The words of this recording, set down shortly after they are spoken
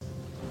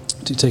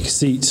do take a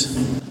seat.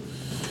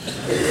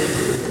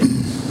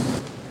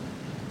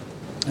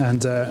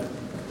 And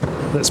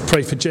let's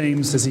pray for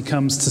James as he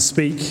comes to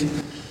speak.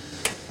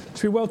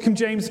 Should we welcome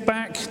James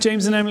back,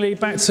 James and Emily,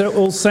 back to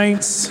All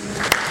Saints?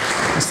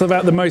 It's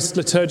about the most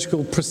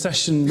liturgical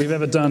procession we've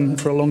ever done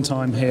for a long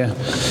time here.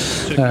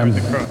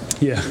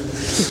 Yeah.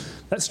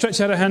 Let's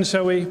stretch out our hands,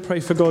 shall we? Pray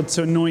for God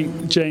to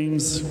anoint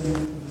James.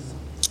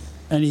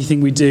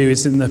 Anything we do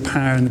is in the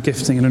power and the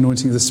gifting and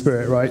anointing of the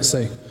Spirit, right?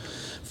 So,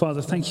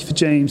 Father, thank you for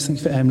James, thank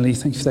you for Emily,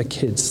 thank you for their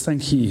kids,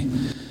 thank you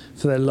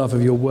for their love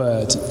of your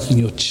word and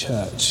your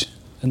church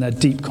and their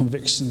deep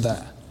conviction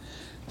that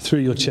through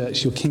your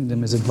church, your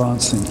kingdom is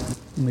advancing.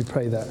 And we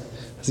pray that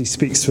as he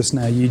speaks to us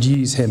now, you'd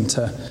use him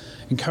to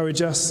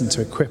encourage us and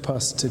to equip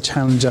us, to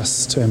challenge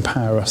us, to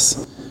empower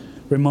us.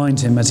 Remind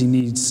him as he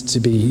needs to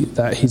be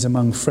that he's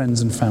among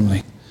friends and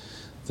family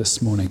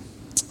this morning.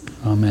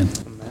 Amen.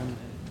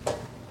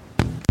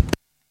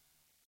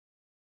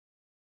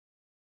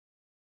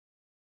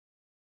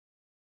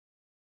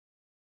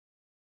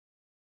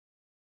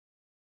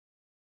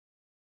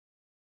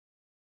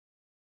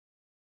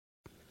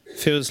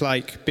 Feels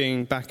like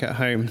being back at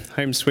home,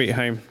 home sweet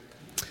home.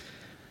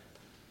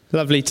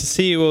 Lovely to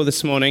see you all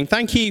this morning.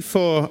 Thank you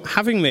for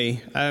having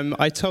me.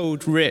 I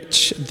told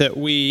Rich that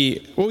we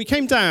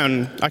came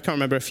down, I can't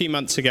remember, a few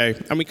months ago,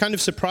 and we kind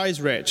of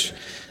surprised Rich,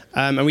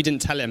 and we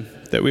didn't tell him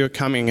that we were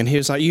coming, and he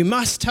was like, you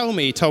must tell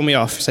me, he told me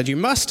off. He said, you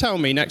must tell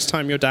me next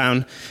time you're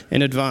down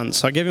in advance.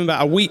 So I gave him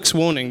about a week's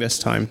warning this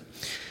time,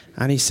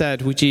 and he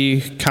said, would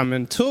you come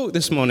and talk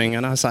this morning?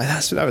 And I was like,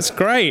 that was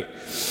great.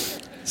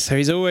 So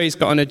he's always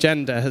got an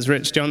agenda, has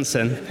Rich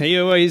Johnson. He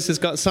always has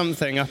got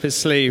something up his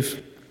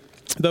sleeve.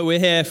 But we're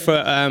here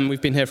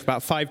we've been here for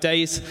about 5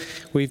 days.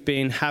 We've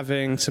been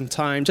having some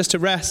time just to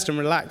rest and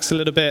relax a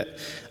little bit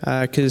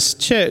because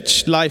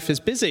church life is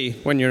busy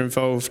when you're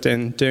involved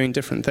in doing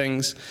different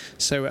things.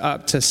 So we're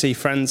up to see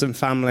friends and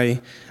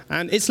family.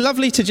 And it's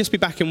lovely to just be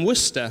back in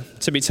Worcester,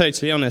 to be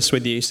totally honest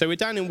with you. So we're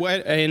down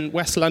in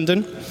West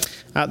London.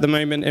 At the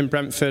moment in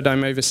Brentford,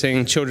 I'm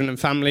overseeing children and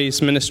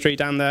families ministry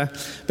down there.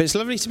 But it's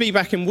lovely to be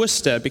back in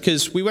Worcester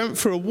because we went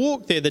for a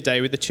walk the other day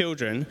with the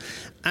children.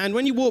 And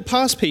when you walk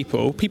past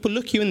people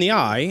look you in the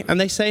eye and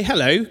they say,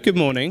 hello, good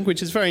morning,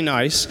 which is very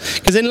nice.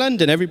 Because in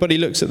London, everybody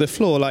looks at the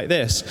floor like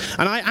this.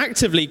 And I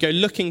actively go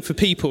looking for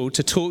people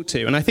to talk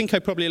to. And I think I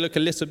probably look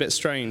a little bit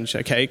strange,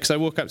 okay? Because I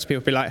walk up to people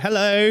and be like,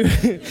 hello.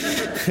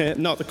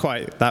 Not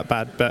quite that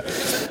bad,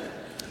 but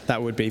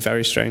that would be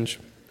very strange.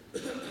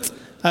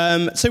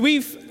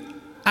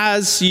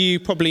 As you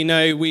probably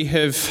know, we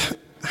have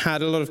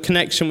had a lot of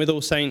connection with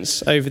All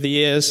Saints over the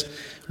years.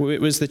 It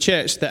was the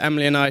church that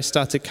Emily and I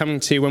started coming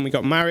to when we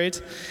got married.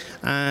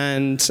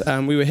 And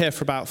we were here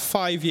for about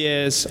 5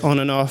 years on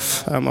and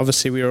off.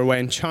 Obviously, we were away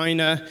in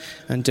China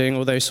and doing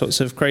all those sorts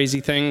of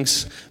crazy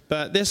things.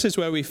 But this is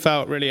where we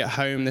felt really at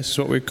home. This is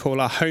what we call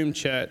our home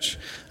church.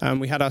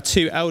 We had our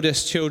 2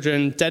 eldest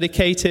children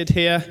dedicated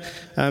here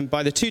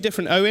by the 2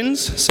 different Owens,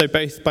 so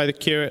both by the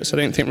curates. I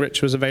don't think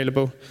Rich was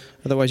available.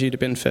 Otherwise, you'd have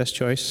been first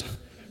choice.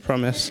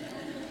 Promise.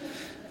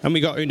 And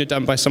we got Una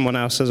done by someone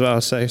else as well,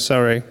 so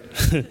sorry.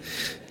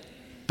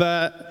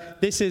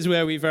 But this is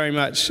where we very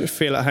much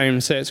feel at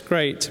home, so it's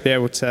great to be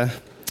able to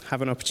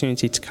have an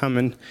opportunity to come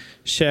and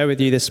share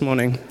with you this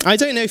morning. I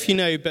don't know if you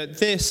know, but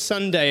this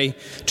Sunday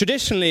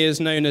traditionally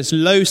is known as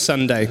Low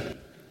Sunday.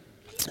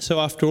 So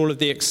after all of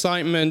the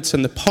excitement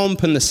and the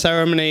pomp and the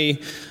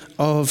ceremony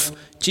of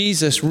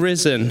Jesus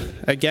risen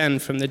again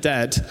from the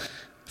dead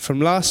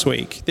from last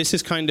week, this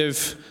is kind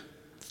of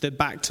the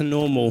back to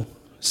normal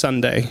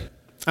Sunday.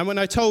 And when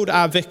I told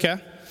our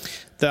vicar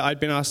that I'd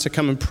been asked to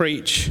come and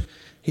preach,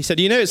 he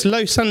said, you know, it's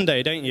Low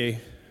Sunday, don't you?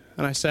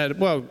 And I said,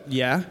 well,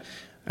 yeah.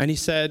 And he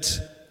said,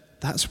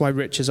 that's why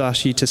Rich has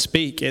asked you to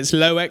speak. It's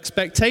Low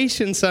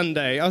Expectation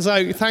Sunday. I was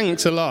like,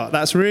 thanks a lot.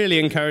 That's really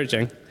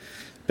encouraging.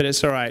 But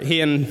it's all right.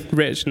 He and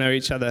Rich know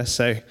each other,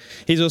 so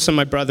he's also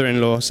my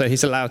brother-in-law, so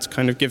he's allowed to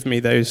kind of give me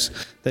those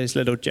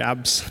little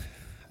jabs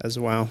as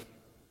well.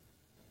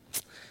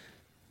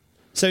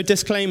 So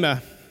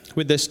disclaimer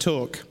with this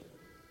talk.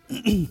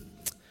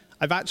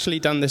 I've actually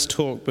done this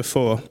talk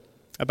before,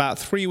 about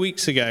 3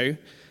 weeks ago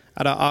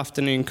at our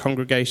afternoon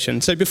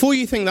congregation. So before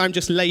you think that I'm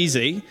just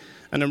lazy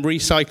and I'm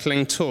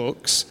recycling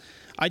talks,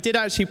 I did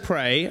actually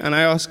pray and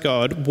I asked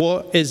God,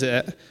 what is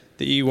it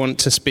that you want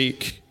to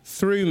speak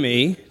through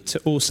me to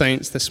All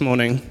Saints this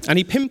morning? And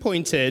he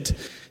pinpointed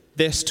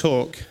this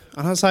talk.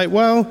 And I was like,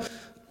 well,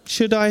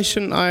 should I,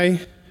 shouldn't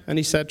I? And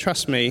he said,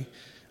 trust me,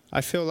 I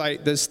feel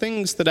like there's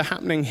things that are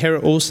happening here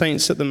at All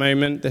Saints at the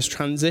moment. There's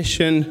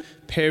transition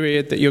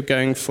period that you're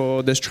going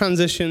for. There's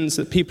transitions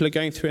that people are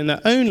going through in their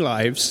own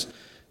lives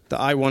that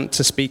I want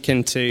to speak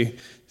into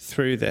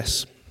through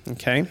this,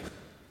 okay?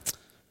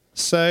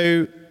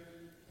 So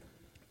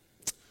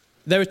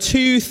there are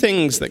 2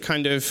 things that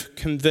kind of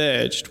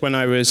converged when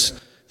I was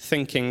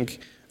thinking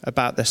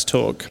about this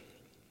talk.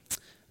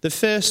 The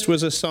first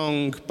was a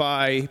song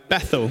by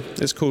Bethel.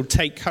 It's called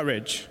Take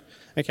Courage.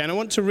 Okay, and I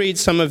want to read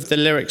some of the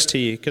lyrics to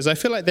you because I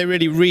feel like they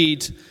really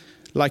read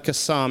like a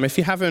psalm. If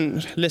you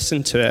haven't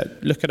listened to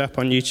it, look it up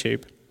on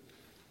YouTube.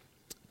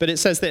 But it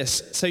says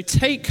this: "So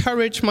take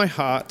courage, my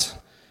heart,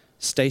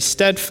 stay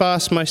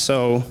steadfast, my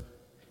soul.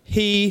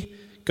 He,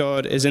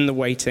 God, is in the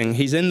waiting.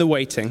 He's in the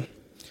waiting.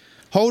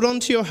 Hold on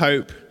to your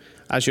hope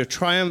as your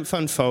triumph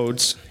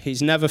unfolds.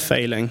 He's never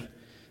failing.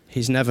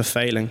 He's never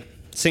failing.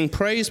 Sing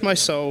praise, my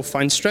soul.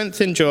 Find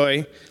strength in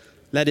joy.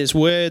 Let his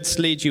words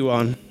lead you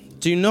on.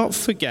 Do not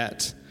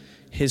forget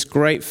his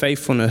great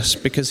faithfulness,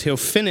 because he'll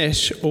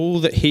finish all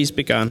that he's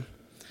begun.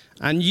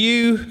 And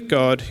you,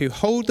 God, who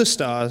hold the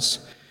stars,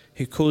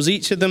 who calls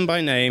each of them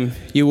by name,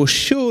 you will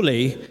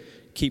surely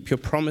keep your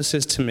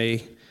promises to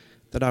me,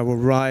 that I will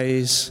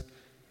rise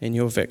in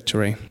your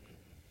victory."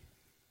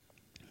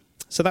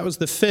 So that was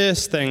the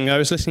first thing. I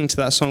was listening to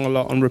that song a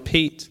lot on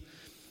repeat.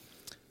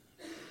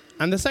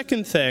 And the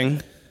second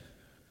thing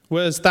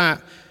was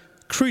that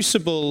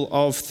crucible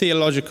of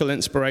theological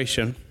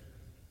inspiration,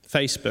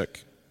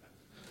 Facebook.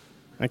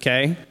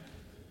 Okay?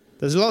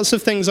 There's lots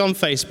of things on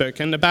Facebook,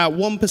 and about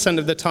 1%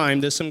 of the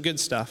time there's some good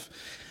stuff.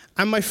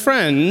 And my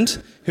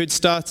friend, who'd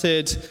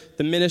started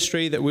the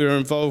ministry that we were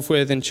involved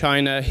with in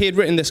China, he had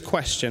written this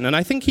question, and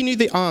I think he knew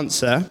the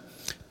answer,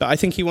 but I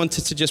think he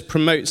wanted to just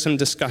promote some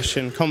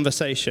discussion,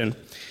 conversation.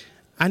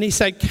 And he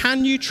said,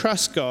 "Can you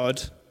trust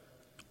God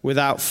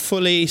without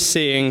fully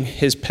seeing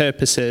his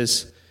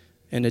purposes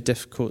in a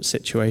difficult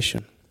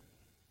situation?"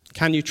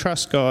 Can you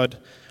trust God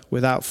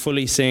without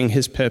fully seeing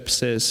his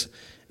purposes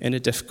in a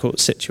difficult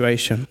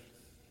situation?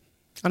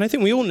 And I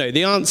think we all know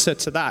the answer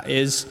to that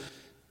is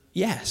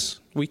yes,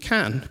 we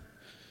can.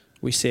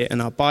 We see it in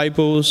our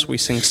Bibles, we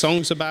sing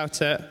songs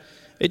about it.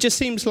 It just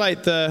seems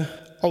like the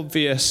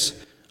obvious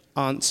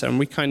answer, and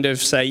we kind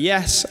of say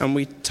yes, and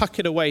we tuck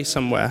it away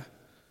somewhere.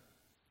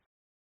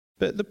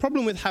 But the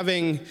problem with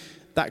having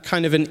that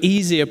kind of an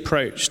easy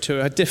approach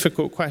to a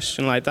difficult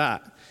question like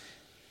that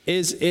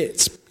is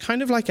it's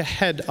kind of like a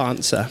head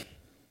answer.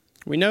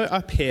 We know it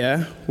up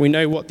here, we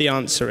know what the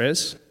answer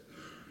is.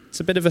 It's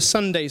a bit of a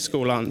Sunday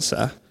school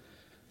answer.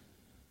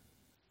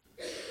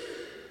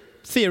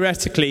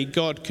 Theoretically,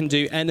 God can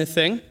do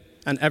anything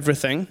and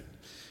everything,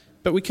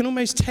 but we can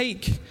almost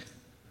take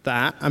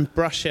that and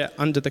brush it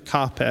under the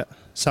carpet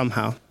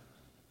somehow.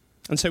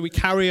 And so we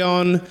carry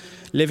on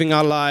living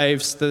our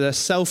lives that are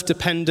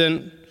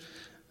self-dependent,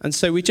 and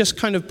so we just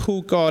kind of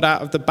pull God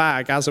out of the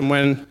bag as and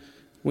when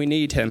we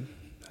need him,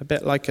 a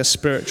bit like a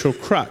spiritual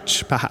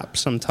crutch, perhaps,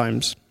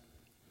 sometimes.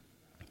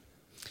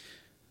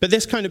 But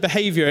this kind of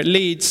behavior, it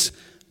leads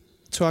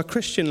to our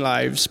Christian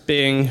lives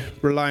being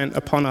reliant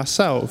upon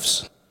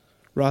ourselves,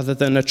 rather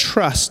than a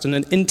trust and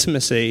an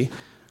intimacy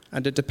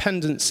and a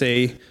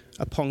dependency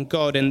upon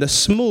God in the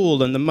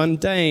small and the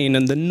mundane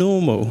and the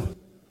normal.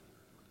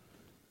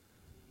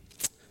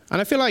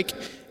 And I feel like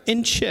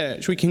in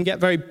church we can get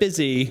very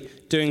busy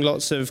doing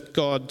lots of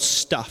God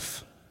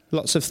stuff,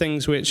 lots of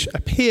things which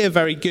appear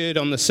very good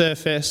on the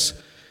surface.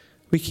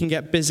 We can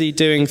get busy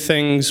doing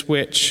things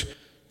which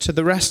to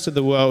the rest of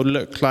the world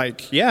look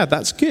like, yeah,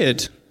 that's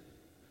good.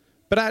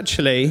 But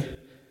actually,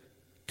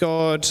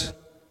 God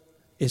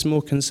is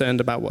more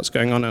concerned about what's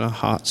going on in our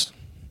hearts.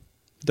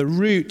 The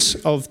root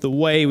of the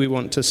way we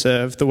want to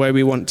serve, the way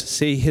we want to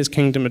see his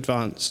kingdom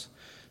advance,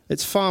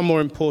 it's far more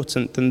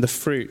important than the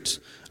fruit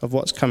of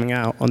what's coming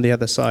out on the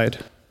other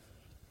side.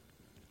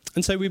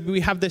 And so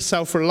we have this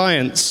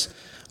self-reliance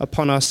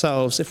upon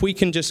ourselves. If we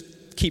can just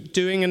keep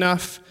doing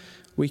enough,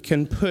 we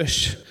can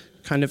push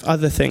kind of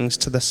other things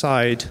to the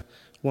side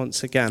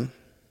once again.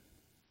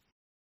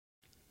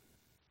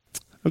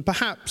 And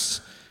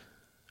perhaps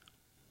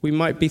we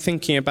might be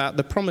thinking about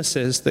the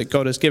promises that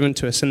God has given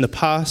to us in the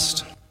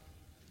past,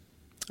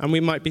 and we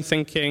might be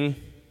thinking,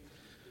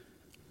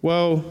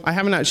 well, I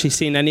haven't actually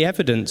seen any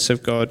evidence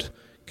of God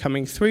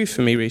coming through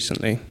for me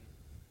recently.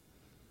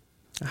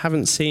 I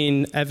haven't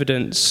seen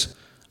evidence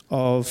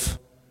of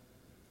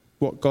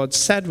what God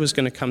said was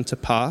going to come to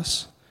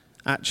pass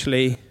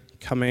actually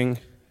coming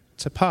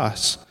to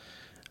pass.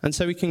 And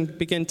so we can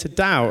begin to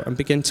doubt and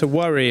begin to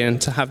worry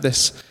and to have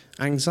this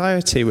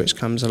anxiety which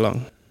comes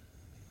along.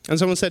 And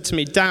someone said to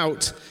me,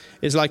 doubt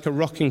is like a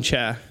rocking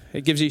chair.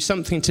 It gives you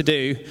something to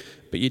do,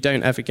 but you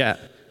don't ever get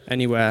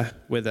anywhere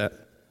with it.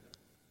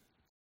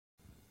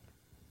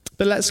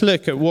 But let's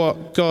look at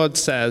what God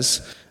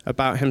says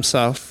about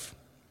himself.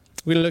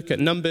 We're going to look at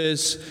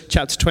Numbers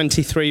chapter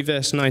 23,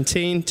 verse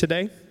 19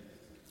 today.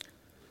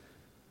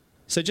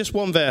 So just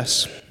one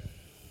verse.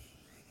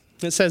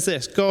 It says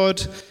this: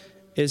 God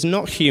is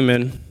not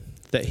human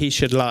that he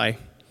should lie,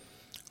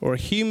 or a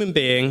human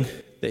being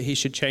that he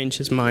should change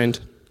his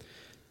mind.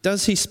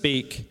 Does he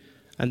speak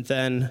and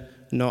then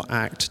not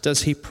act?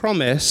 Does he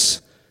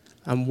promise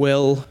and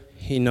will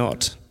he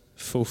not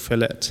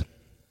fulfill it?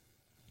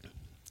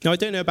 Now, I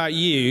don't know about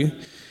you,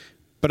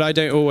 but I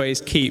don't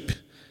always keep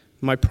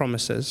my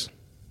promises.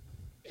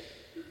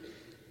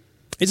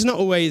 It's not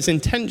always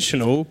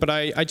intentional, but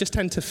I just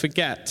tend to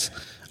forget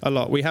a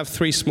lot. We have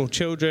 3 small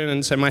children,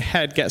 and so my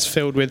head gets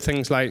filled with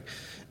things like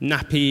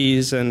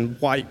nappies and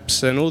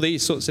wipes and all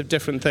these sorts of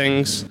different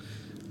things.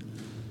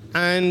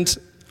 And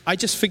I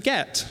just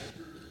forget.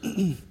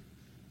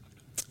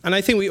 And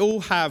I think we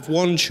all have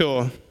one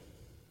chore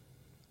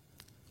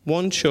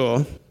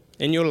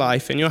in your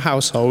life, in your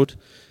household,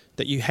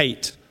 that you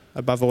hate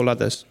above all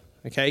others.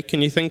 Okay,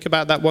 can you think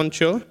about that one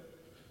chore?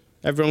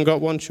 Everyone got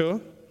one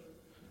chore?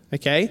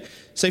 Okay,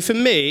 so for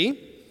me,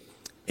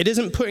 it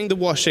isn't putting the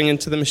washing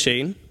into the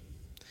machine.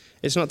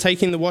 It's not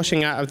taking the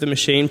washing out of the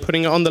machine,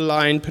 putting it on the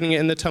line, putting it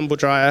in the tumble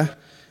dryer.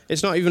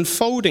 It's not even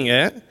folding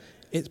it.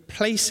 It's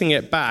placing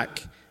it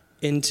back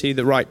into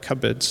the right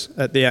cupboards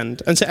at the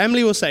end. And so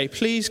Emily will say,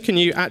 please, can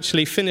you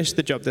actually finish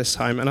the job this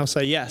time? And I'll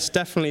say, yes,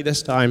 definitely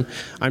this time.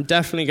 I'm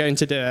definitely going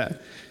to do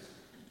it.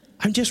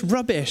 I'm just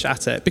rubbish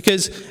at it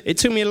because it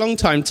took me a long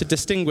time to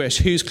distinguish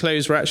whose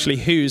clothes were actually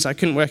whose. I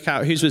couldn't work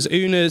out whose was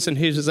Una's and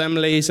whose was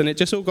Emily's, and it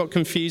just all got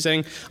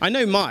confusing. I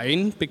know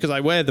mine because I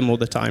wear them all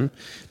the time.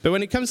 But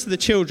when it comes to the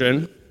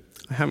children,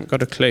 I haven't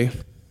got a clue.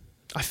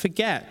 I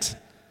forget.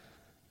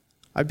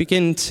 I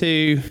begin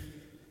to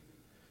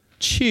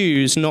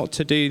choose not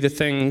to do the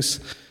things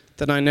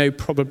that I know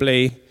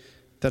probably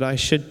that I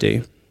should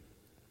do.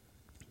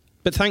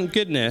 But thank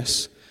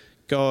goodness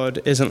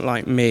God isn't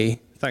like me.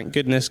 Thank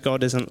goodness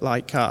God isn't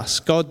like us.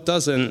 God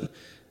doesn't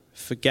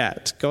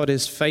forget. God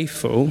is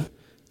faithful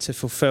to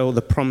fulfill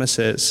the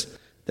promises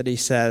that he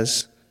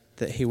says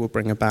that he will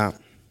bring about.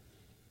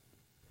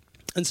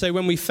 And so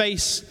when we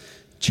face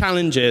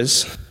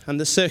challenges and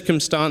the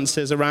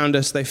circumstances around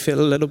us, they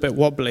feel a little bit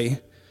wobbly,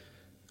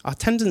 our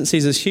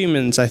tendencies as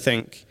humans, I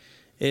think,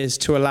 is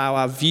to allow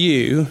our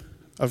view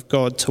of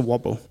God to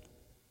wobble.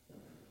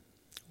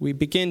 We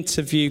begin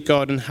to view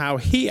God and how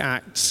he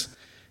acts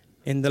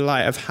in the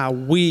light of how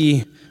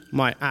we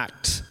might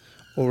act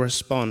or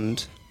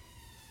respond.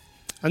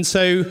 And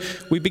so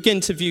we begin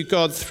to view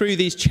God through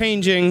these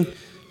changing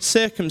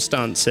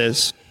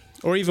circumstances,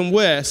 or even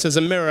worse, as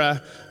a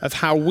mirror of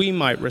how we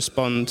might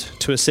respond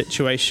to a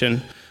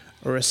situation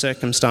or a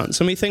circumstance.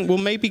 And we think, well,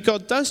 maybe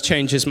God does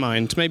change his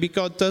mind. Maybe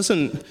God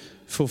doesn't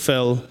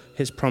fulfill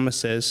his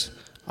promises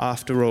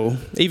after all.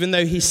 Even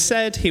though he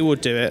said he will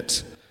do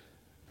it,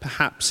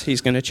 perhaps he's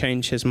going to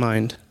change his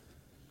mind.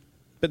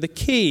 But the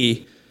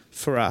key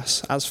for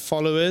us as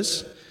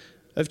followers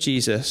of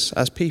Jesus,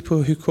 as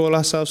people who call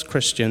ourselves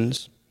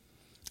Christians,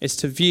 is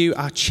to view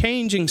our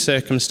changing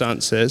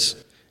circumstances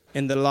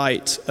in the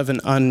light of an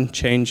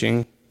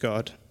unchanging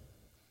God.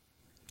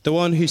 The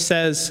one who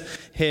says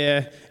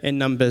here in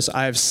Numbers,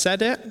 I have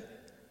said it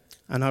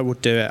and I will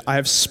do it. I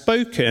have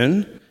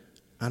spoken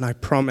and I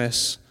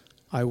promise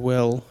I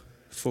will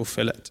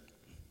fulfill it.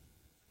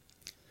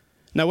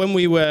 Now, when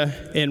we were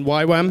in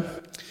YWAM,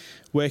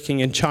 working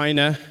in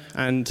China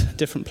and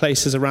different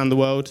places around the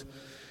world,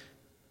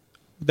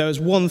 there was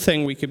one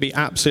thing we could be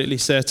absolutely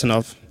certain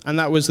of, and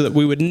that was that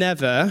we would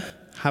never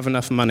have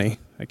enough money,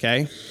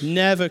 okay?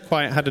 Never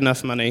quite had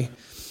enough money.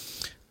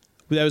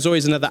 There was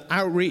always another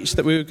outreach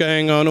that we were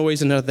going on,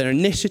 always another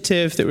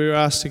initiative that we were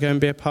asked to go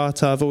and be a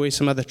part of, always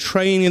some other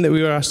training that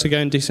we were asked to go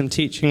and do some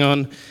teaching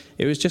on.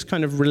 It was just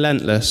kind of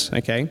relentless,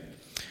 okay?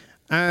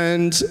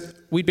 And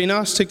we'd been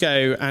asked to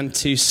go and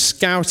to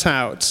scout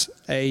out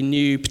a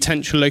new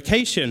potential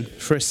location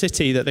for a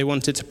city that they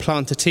wanted to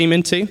plant a team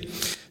into.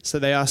 So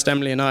they asked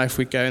Emily and I if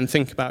we'd go and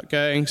think about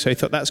going. So we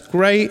thought, that's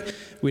great.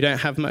 We don't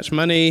have much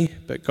money,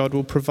 but God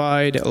will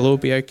provide. It'll all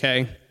be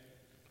okay.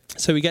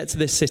 So we get to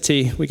this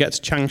city. We get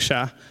to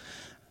Changsha.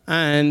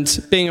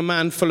 And being a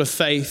man full of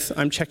faith,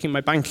 I'm checking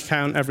my bank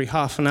account every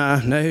half an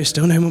hour. No,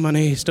 still no more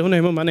money. Still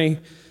no more money.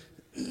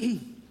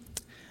 And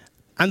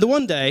the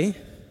one day,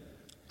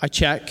 I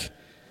check,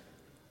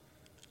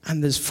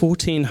 and there's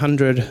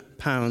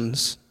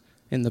 £1,400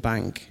 in the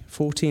bank.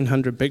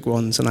 1,400 big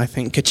ones. And I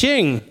think,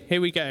 ka-ching, here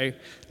we go.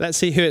 Let's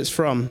see who it's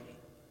from.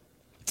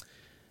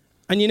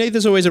 And you know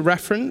there's always a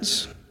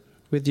reference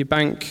with your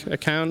bank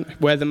account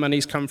where the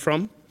money's come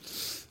from.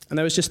 And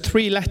there was just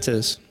 3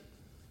 letters.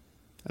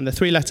 And the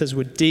 3 letters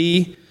were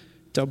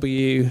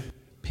DWP.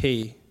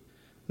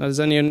 Now, does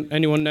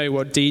anyone know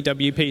what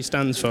DWP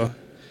stands for?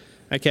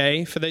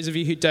 Okay, for those of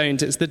you who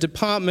don't, it's the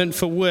Department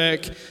for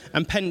Work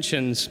and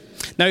Pensions.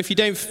 Now, if you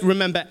don't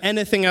remember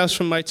anything else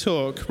from my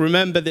talk,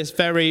 remember this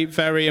very,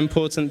 very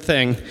important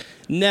thing.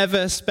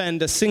 Never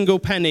spend a single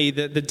penny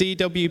that the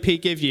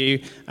DWP give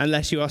you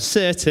unless you are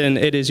certain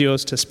it is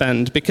yours to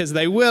spend, because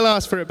they will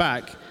ask for it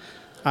back.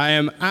 I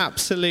am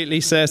absolutely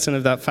certain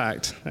of that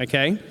fact,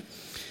 okay?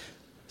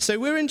 So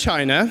we're in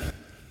China.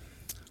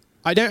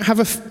 I don't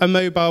have a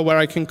mobile where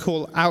I can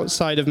call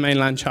outside of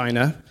mainland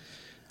China.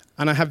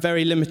 And I have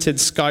very limited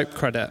Skype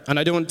credit, and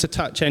I don't want to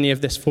touch any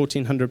of this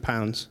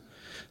 £1,400.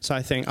 So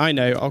I think, I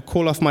know, I'll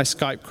call off my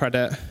Skype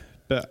credit,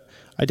 but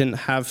I didn't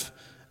have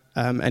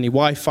any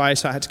Wi-Fi,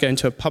 so I had to go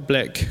into a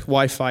public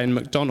Wi-Fi in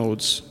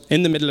McDonald's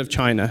in the middle of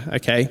China,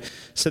 okay?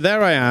 So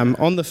there I am,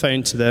 on the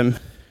phone to them,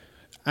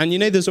 and you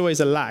know there's always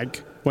a lag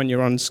when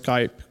you're on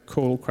Skype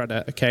call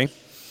credit, okay?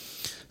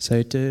 So,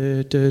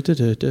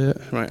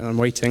 right, I'm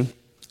waiting,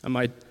 and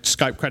my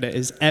Skype credit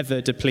is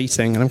ever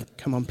depleting, and I'm,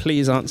 come on,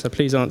 please answer,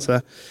 please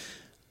answer.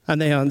 And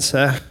they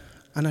answer,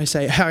 and I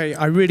say, Harry,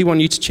 I really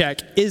want you to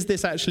check, is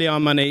this actually our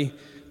money?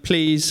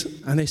 please.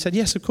 And they said,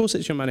 yes, of course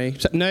it's your money. I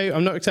said, no,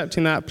 I'm not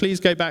accepting that. Please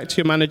go back to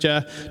your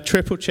manager,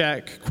 triple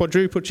check,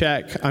 quadruple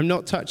check. I'm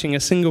not touching a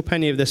single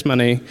penny of this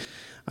money.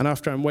 And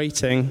after I'm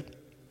waiting,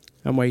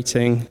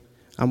 they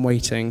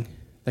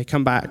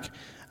come back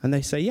and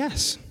they say,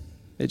 yes,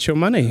 it's your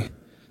money.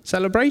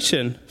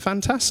 Celebration,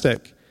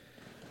 fantastic.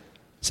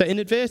 So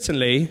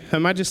inadvertently, Her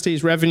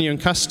Majesty's Revenue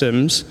and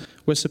Customs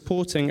were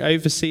supporting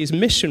overseas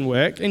mission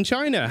work in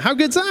China. How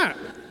good's that?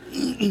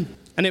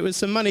 And it was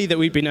some money that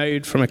we'd been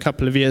owed from a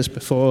couple of years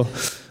before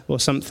or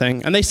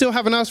something. And they still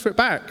haven't asked for it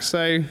back,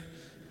 so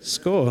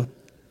score.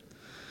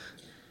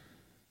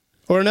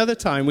 Or another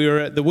time, we were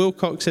at the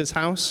Wilcox's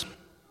house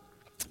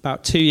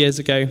about 2 years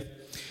ago,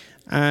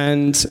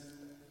 and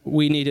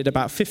we needed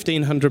about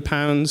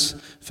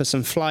 £1,500 for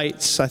some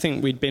flights. I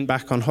think we'd been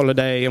back on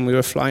holiday, and we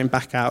were flying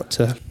back out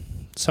to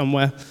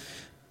somewhere.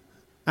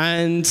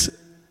 And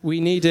we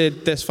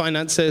needed this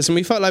finances, and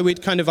we felt like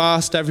we'd kind of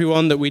asked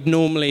everyone that we'd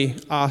normally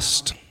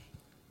asked.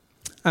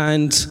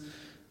 And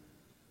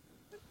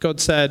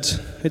God said,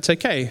 it's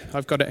okay,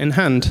 I've got it in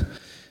hand.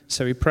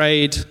 So we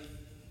prayed,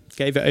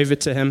 gave it over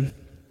to him.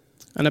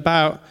 And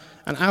about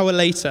an hour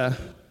later,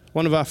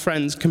 one of our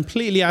friends,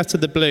 completely out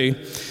of the blue,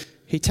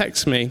 he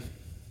texted me,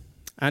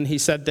 and he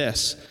said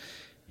this.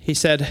 He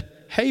said,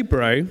 hey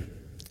bro,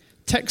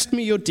 text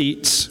me your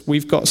deets,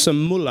 we've got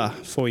some mullah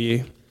for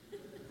you.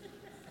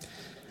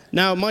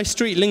 Now, my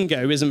street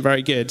lingo isn't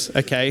very good,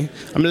 okay?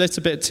 I'm a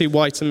little bit too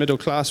white and middle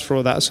class for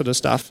all that sort of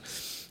stuff.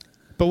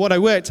 But what I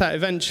worked out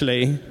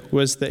eventually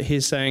was that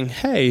he's saying,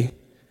 hey,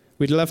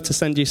 we'd love to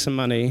send you some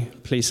money.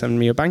 Please send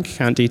me your bank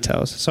account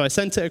details. So I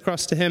sent it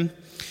across to him,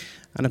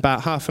 and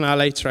about half an hour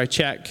later I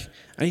check,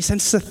 and he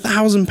sent us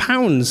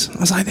 £1,000. I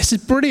was like, this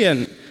is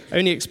brilliant.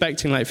 Only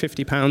expecting like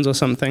 £50 or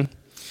something.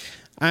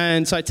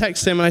 And so I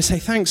text him and I say,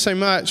 thanks so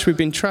much. We've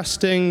been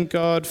trusting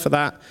God for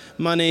that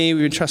money.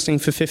 We've been trusting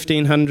for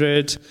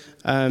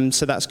 $1,500.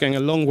 So that's going a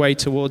long way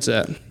towards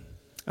it.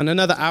 And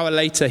another hour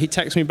later, he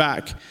texts me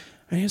back.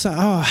 And he was like,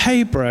 oh,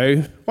 hey,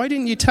 bro, why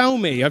didn't you tell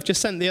me? I've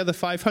just sent the other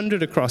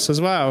 500 across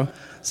as well.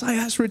 It's like,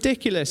 that's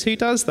ridiculous. Who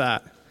does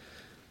that?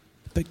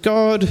 But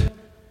God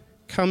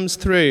comes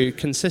through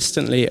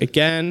consistently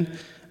again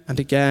and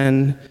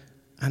again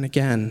and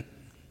again.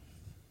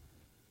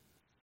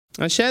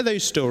 I share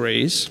those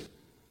stories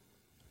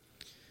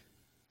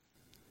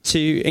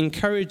to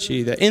encourage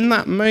you that in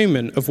that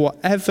moment of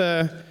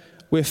whatever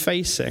we're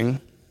facing,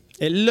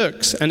 it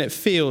looks and it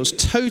feels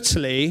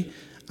totally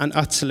and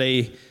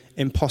utterly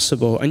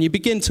impossible. And you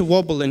begin to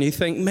wobble and you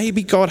think,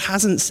 maybe God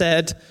hasn't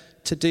said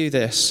to do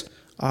this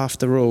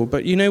after all.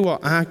 But you know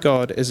what? Our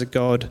God is a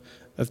God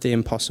of the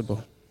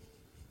impossible.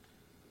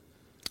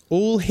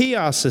 All he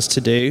asks us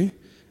to do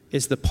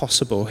is the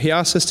possible. He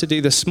asks us to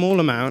do the small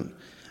amount,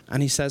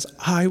 and he says,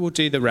 I will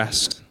do the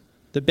rest,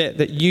 the bit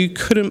that you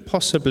couldn't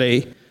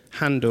possibly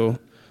handle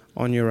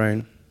on your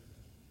own.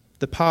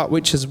 The part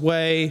which is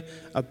way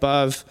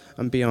above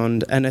and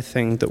beyond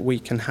anything that we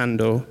can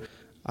handle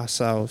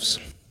ourselves.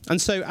 And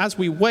so as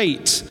we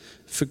wait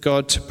for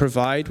God to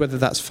provide, whether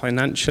that's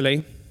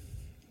financially,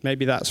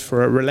 maybe that's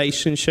for a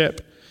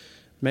relationship,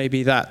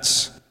 maybe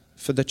that's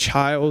for the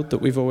child that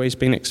we've always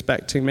been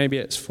expecting, maybe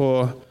it's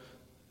for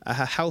a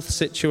health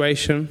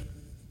situation,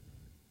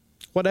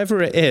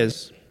 whatever it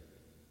is,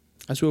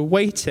 as we're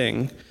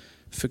waiting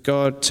for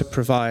God to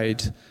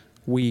provide,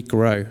 we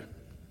grow.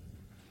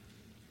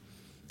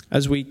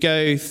 As we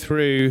go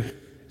through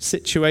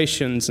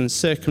situations and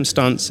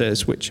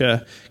circumstances which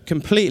are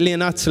completely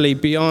and utterly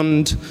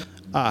beyond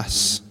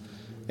us,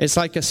 it's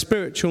like a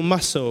spiritual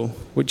muscle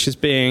which is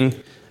being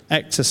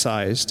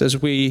exercised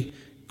as we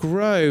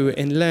grow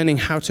in learning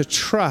how to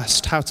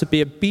trust, how to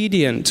be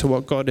obedient to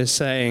what God is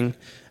saying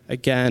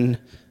again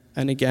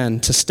and again,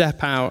 to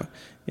step out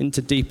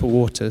into deeper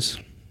waters.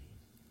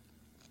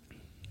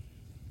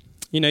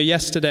 You know,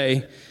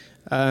 yesterday,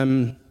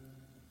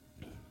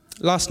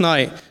 last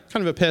night,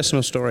 kind of a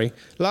personal story.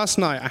 Last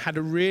night, I had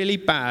a really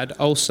bad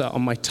ulcer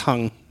on my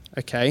tongue,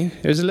 okay?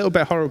 It was a little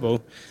bit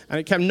horrible, and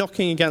it kept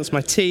knocking against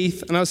my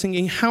teeth, and I was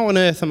thinking, how on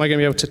earth am I going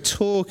to be able to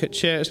talk at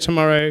church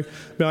tomorrow?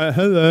 Be like,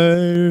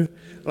 hello,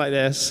 like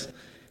this.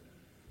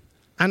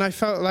 And I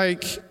felt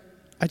like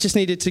I just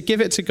needed to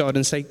give it to God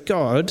and say,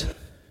 God,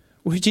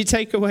 would you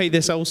take away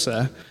this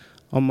ulcer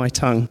on my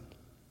tongue?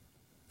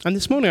 And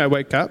this morning I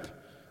woke up,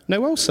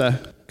 no ulcer,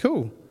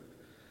 cool.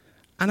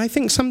 And I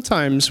think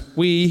sometimes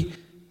we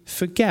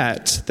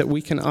forget that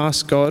we can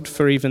ask God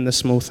for even the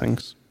small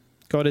things.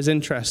 God is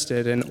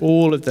interested in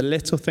all of the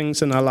little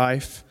things in our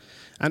life,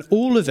 and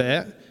all of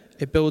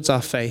it builds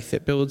our faith,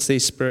 it builds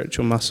these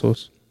spiritual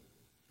muscles.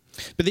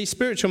 But these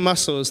spiritual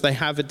muscles, they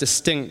have a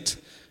distinct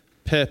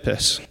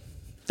purpose.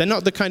 They're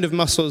not the kind of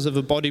muscles of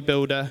a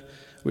bodybuilder,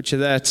 which are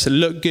there to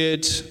look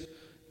good,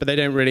 but they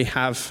don't really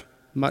have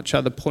much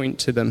other point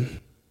to them.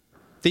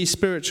 These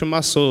spiritual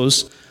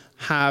muscles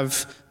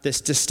have this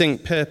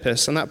distinct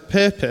purpose, and that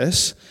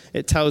purpose,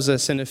 it tells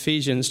us in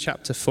Ephesians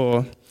chapter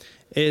 4,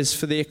 is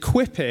for the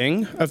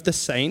equipping of the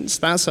saints,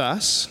 that's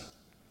us,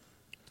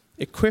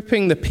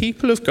 equipping the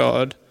people of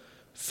God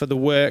for the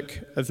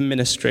work of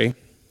ministry,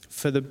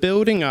 for the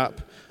building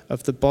up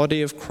of the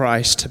body of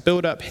Christ, to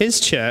build up his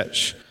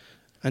church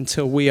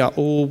until we are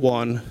all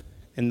one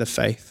in the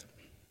faith.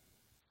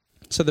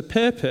 So the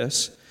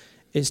purpose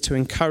is to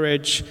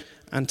encourage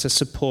and to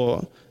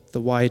support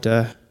the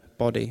wider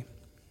body.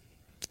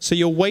 So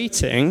you're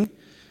waiting,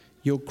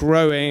 you're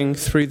growing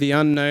through the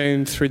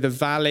unknown, through the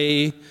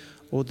valley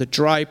or the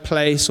dry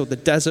place or the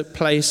desert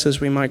place,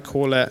 as we might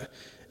call it.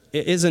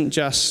 It isn't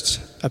just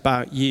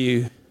about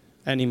you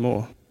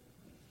anymore.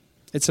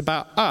 It's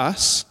about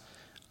us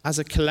as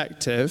a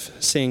collective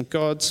seeing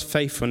God's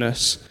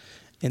faithfulness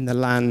in the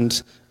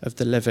land of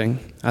the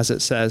living, as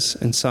it says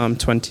in Psalm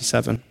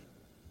 27.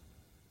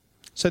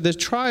 So the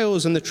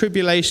trials and the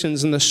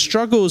tribulations and the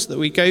struggles that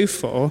we go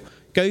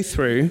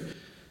through,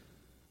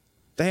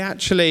 they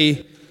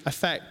actually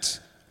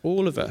affect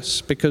all of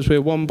us because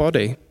we're one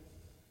body.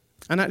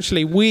 And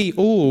actually, we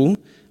all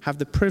have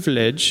the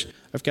privilege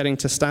of getting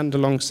to stand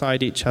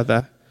alongside each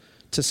other,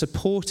 to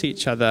support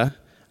each other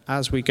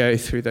as we go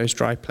through those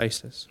dry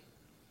places.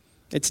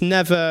 It's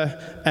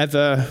never,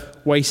 ever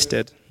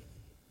wasted.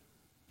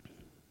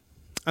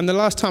 And the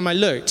last time I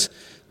looked,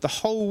 the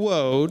whole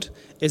world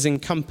is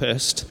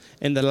encompassed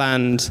in the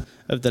land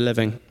of the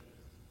living.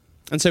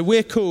 And so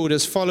we're called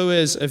as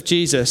followers of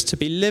Jesus to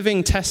be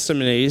living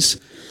testimonies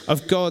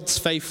of God's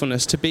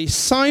faithfulness, to be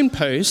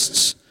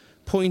signposts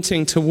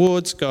pointing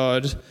towards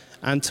God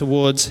and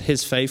towards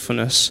his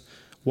faithfulness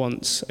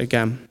once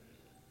again.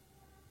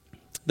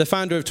 The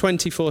founder of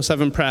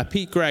 24/7 Prayer,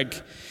 Pete Greig,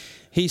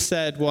 he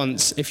said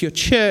once, if your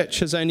church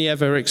has only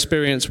ever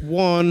experienced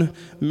one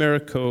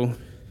miracle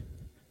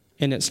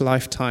in its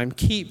lifetime,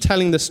 keep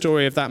telling the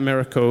story of that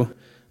miracle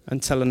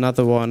until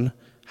another one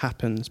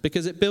happens,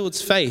 because it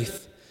builds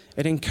faith.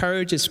 It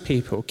encourages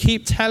people.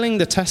 Keep telling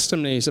the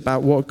testimonies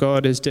about what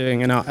God is doing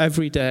in our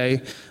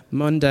everyday,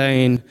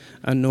 mundane,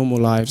 and normal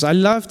lives. I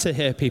love to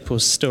hear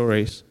people's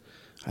stories.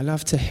 I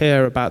love to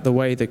hear about the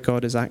way that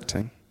God is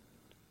acting.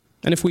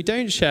 And if we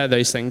don't share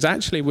those things,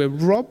 actually we're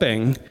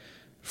robbing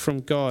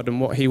from God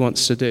and what he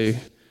wants to do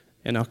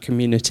in our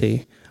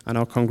community and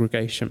our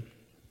congregation.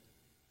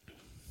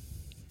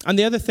 And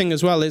the other thing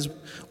as well is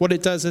what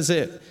it does is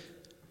it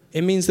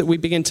means that we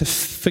begin to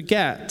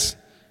forget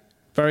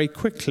very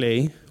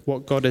quickly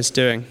what God is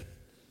doing.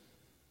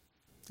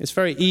 It's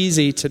very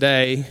easy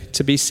today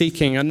to be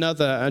seeking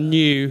a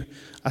new,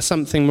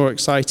 something more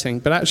exciting.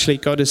 But actually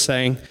God is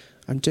saying,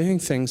 I'm doing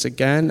things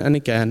again and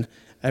again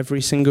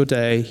every single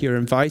day. You're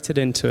invited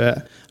into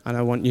it, and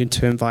I want you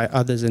to invite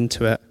others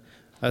into it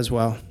as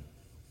well.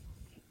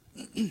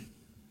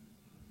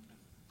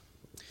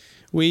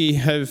 We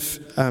have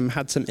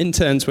had some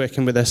interns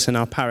working with us in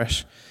our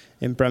parish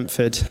in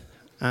Brentford,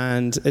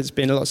 and it's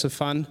been lots of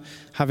fun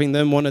having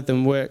them. One of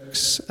them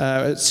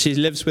she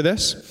lives with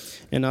us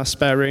in our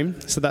spare room,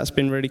 so that's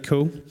been really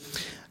cool.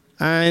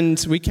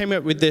 And we came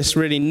up with this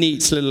really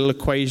neat little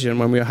equation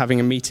when we were having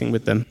a meeting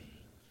with them.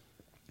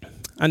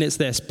 And it's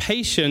this: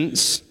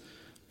 patience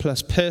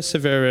plus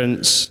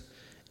perseverance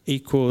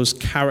equals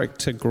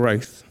character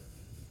growth.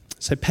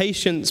 So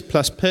patience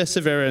plus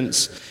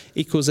perseverance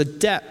equals a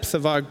depth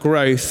of our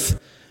growth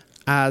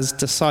as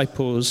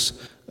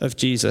disciples of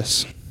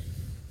Jesus.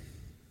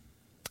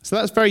 So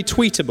that's very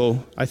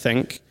tweetable, I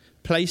think.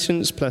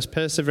 Patience plus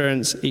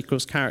perseverance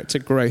equals character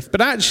growth. But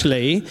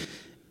actually,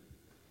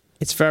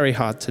 it's very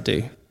hard to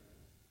do.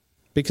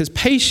 Because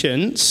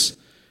patience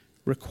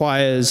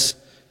requires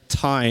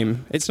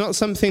time. It's not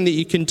something that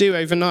you can do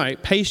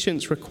overnight.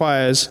 Patience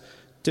requires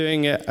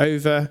doing it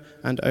over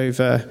and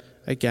over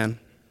again.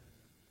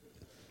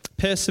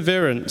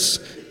 Perseverance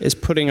is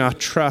putting our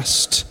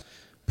trust,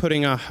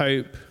 putting our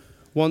hope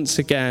once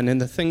again in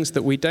the things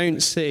that we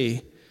don't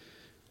see,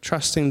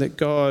 trusting that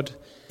God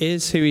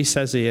is who he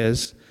says he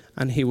is,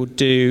 and he will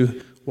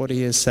do what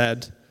he has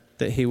said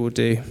that he will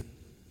do.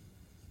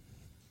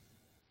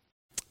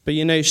 But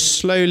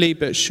slowly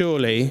but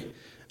surely,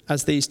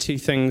 as these two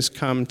things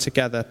come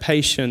together,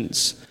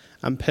 patience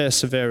and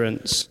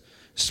perseverance,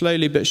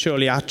 slowly but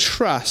surely our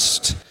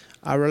trust,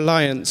 our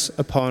reliance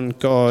upon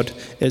God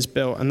is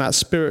built, and that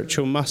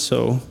spiritual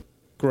muscle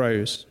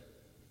grows.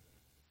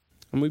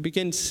 And we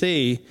begin to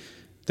see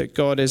that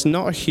God is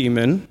not a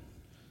human,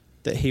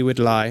 that he would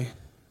lie.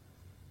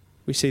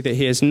 We see that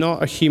he is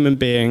not a human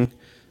being,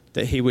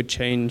 that he would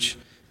change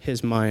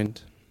his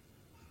mind.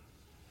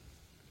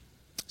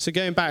 So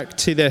going back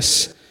to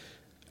this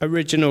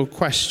original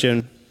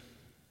question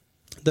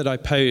that I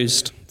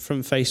posed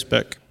from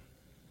Facebook,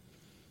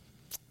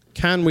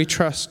 can we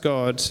trust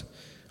God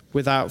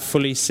without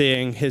fully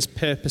seeing his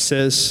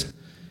purposes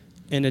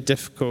in a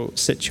difficult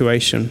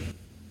situation?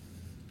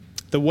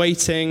 The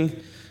waiting,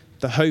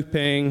 the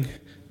hoping,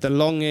 the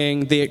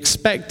longing, the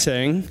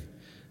expecting,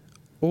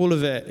 all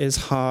of it is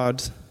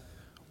hard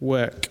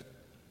work.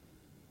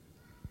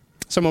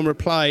 Someone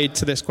replied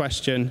to this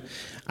question,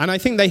 and I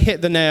think they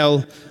hit the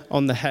nail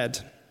on the head.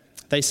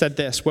 They said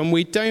this: when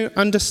we don't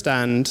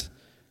understand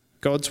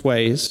God's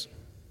ways,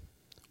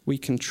 we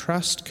can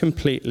trust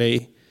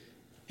completely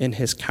in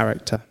his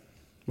character.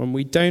 When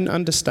we don't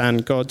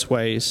understand God's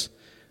ways,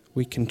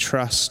 we can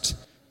trust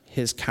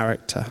his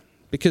character.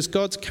 Because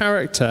God's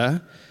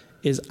character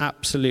is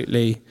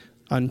absolutely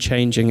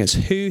unchanging. It's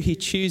who he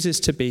chooses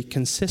to be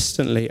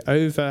consistently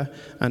over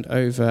and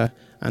over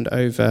and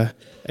over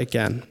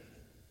again.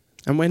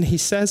 And when he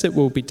says it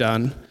will be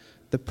done,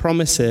 the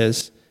promise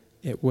is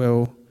it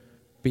will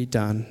be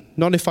done.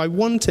 Not if I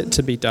want it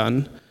to be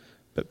done,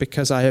 but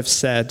because I have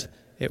said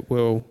it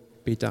will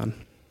be done.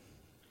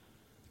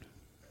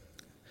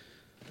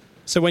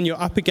 So when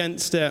you're up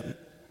against it,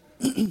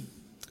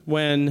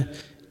 when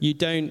you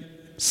don't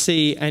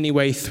see any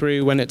way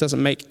through, when it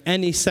doesn't make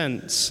any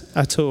sense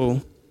at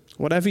all,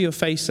 whatever you're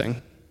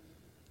facing,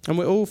 and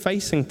we're all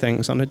facing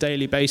things on a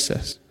daily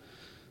basis,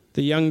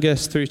 the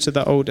youngest through to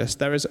the oldest,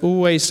 there is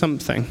always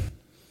something.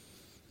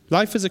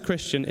 Life as a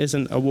Christian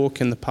isn't a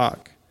walk in the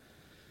park.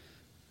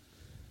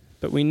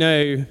 But we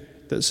know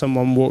that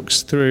someone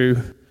walks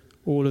through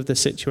all of the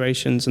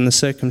situations and the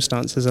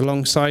circumstances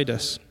alongside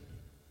us.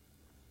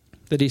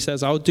 That he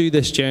says, I'll do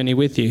this journey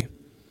with you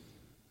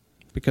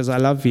because I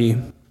love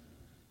you.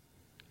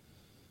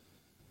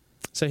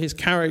 So his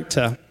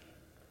character.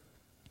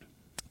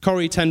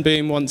 Corrie ten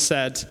Boom once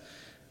said,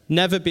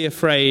 never be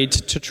afraid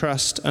to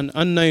trust an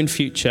unknown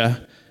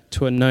future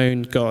to a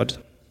known God.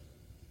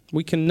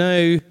 We can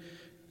know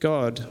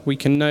God. We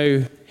can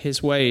know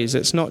his ways.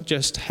 It's not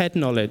just head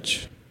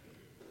knowledge.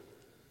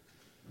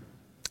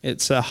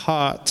 It's a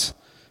heart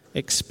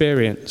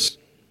experience.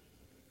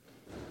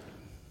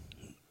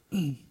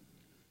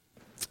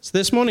 So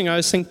this morning I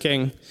was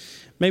thinking,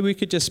 maybe we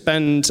could just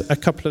spend a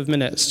couple of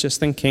minutes just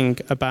thinking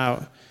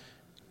about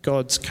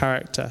God's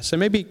character. So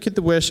maybe could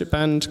the worship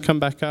band come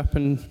back up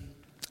and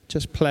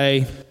just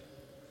play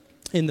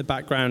in the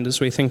background as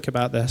we think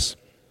about this.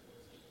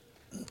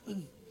 I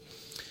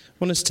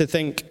want us to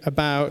think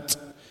about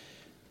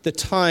the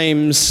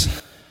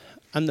times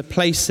and the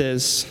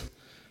places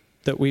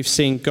that we've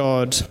seen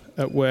God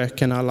at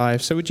work in our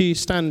lives. So would you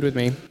stand with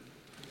me?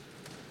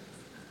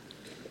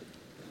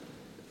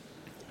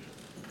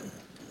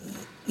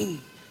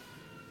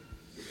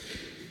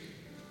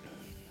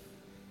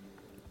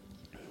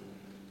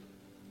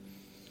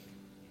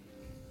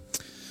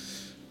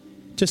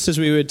 Just as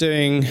we were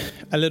doing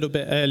a little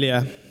bit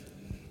earlier,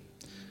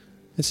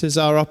 this is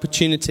our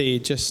opportunity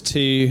just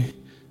to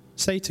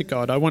say to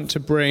God, I want to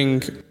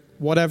bring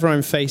whatever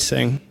I'm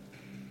facing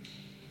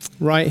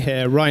right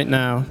here, right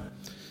now,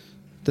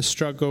 the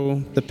struggle,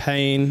 the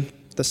pain,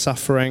 the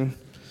suffering,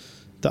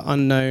 the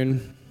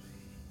unknown.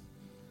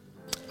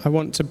 I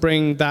want to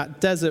bring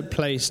that desert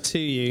place to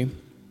you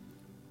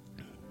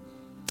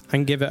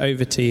and give it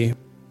over to you.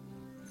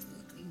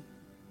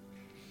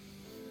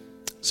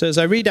 So as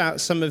I read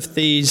out some of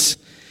these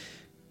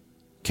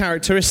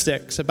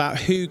characteristics about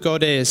who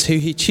God is, who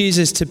he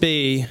chooses to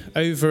be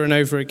over and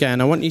over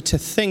again, I want you to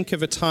think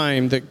of a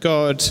time that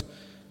God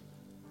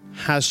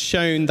has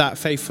shown that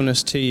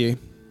faithfulness to you,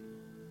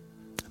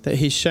 that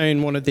he's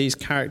shown one of these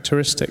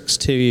characteristics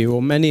to you,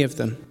 or many of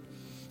them.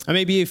 And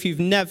maybe if you've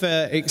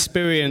never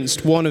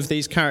experienced one of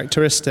these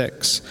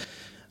characteristics,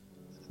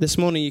 this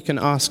morning you can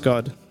ask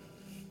God.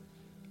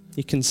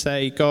 You can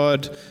say,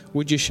 God,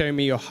 would you show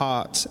me your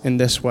heart in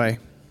this way?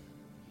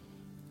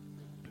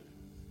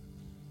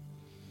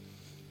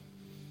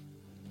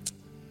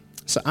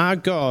 So our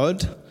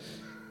God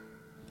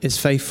is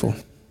faithful.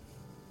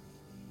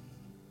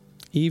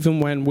 Even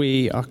when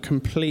we are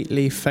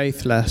completely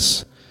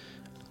faithless,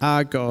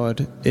 our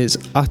God is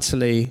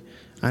utterly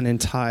and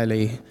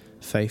entirely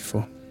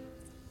faithful.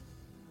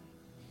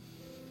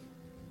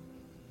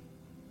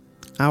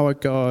 Our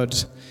God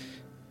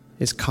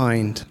is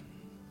kind.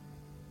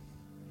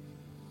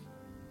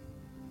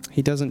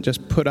 He doesn't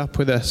just put up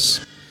with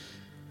us.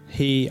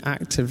 He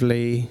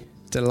actively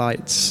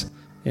delights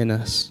in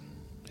us.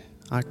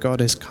 Our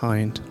God is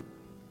kind.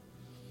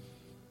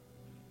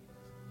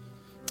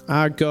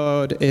 Our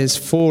God is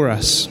for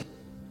us.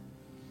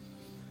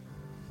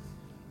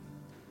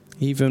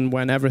 Even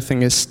when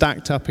everything is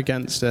stacked up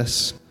against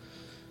us,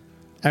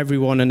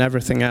 everyone and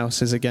everything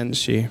else is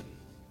against you.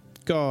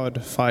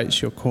 God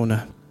fights your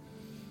corner.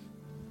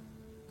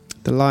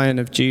 The Lion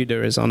of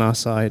Judah is on our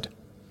side.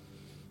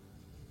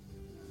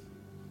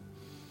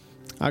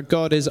 Our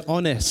God is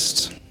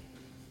honest.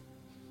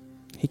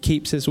 He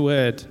keeps his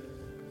word.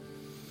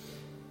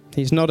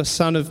 He's not a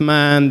son of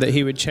man that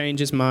he would change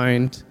his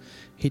mind.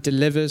 He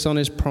delivers on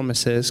his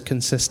promises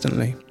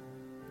consistently.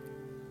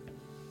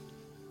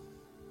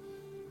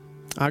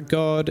 Our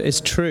God is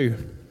true.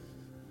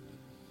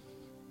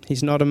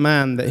 He's not a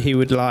man that he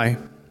would lie.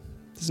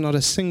 There's not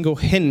a single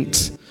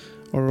hint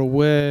or a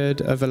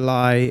word of a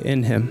lie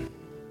in him.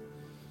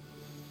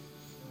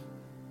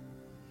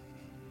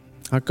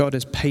 Our God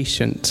is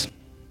patient.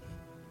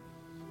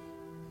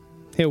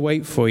 He'll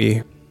wait for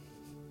you.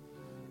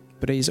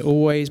 But he's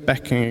always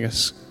beckoning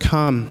us,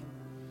 come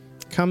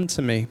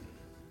to me.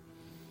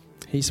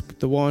 He's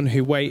the one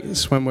who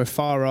waits when we're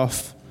far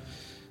off,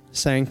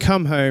 saying,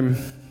 come home,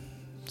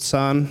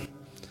 son,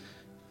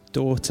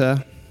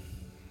 daughter,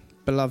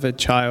 beloved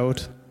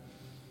child.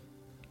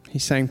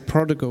 He's saying,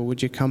 prodigal,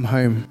 would you come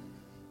home?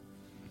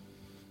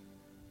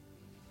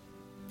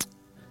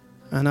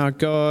 And our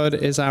God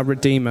is our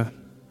Redeemer.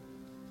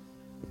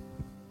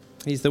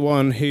 He's the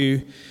one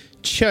who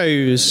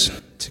chose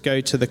to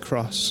go to the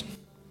cross.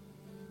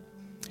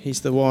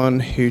 He's the one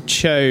who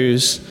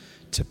chose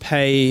to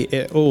pay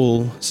it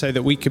all so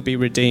that we could be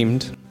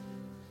redeemed.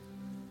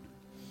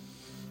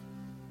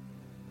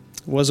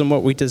 It wasn't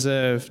what we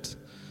deserved,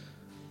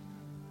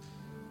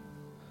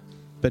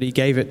 but he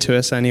gave it to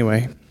us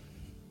anyway.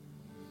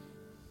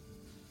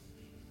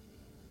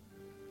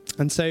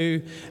 And so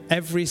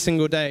every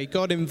single day,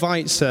 God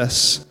invites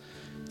us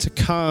to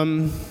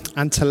come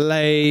and to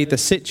lay the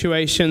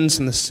situations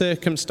and the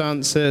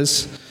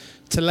circumstances,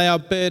 to lay our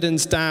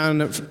burdens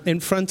down in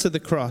front of the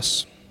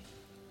cross,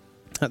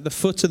 at the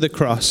foot of the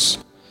cross.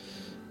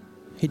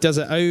 He does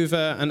it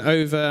over and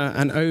over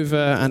and over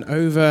and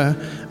over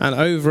and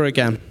over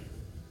again.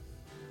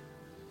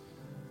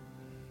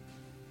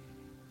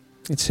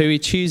 It's who he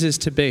chooses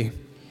to be.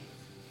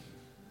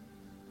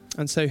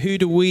 And so who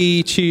do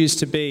we choose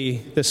to be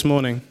this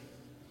morning?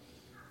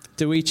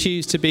 Do we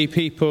choose to be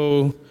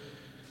people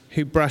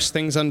who brush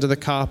things under the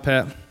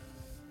carpet,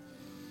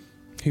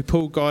 who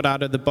pull God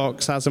out of the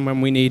box as and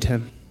when we need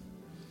him?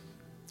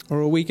 Or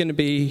are we going to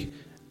be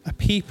a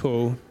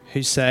people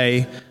who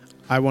say,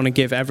 I want to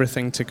give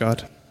everything to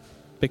God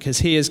because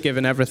he has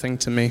given everything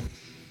to me?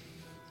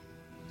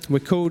 We're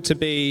called to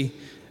be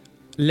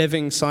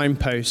living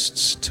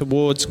signposts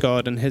towards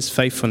God and his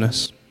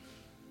faithfulness.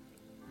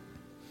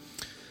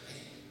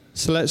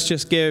 So let's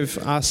just give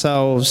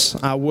ourselves,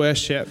 our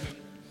worship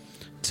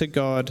to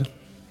God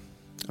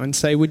and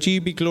say, would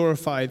you be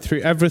glorified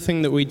through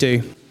everything that we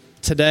do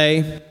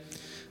today,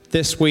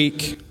 this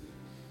week?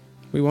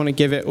 We want to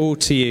give it all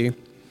to you.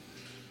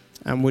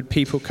 And would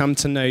people come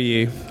to know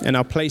you in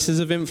our places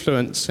of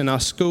influence, in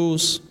our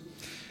schools,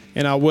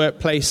 in our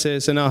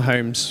workplaces, in our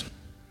homes?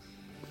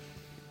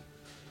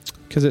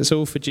 Because it's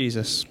all for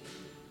Jesus.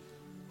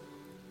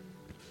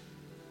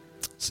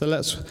 So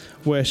let's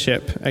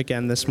worship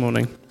again this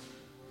morning.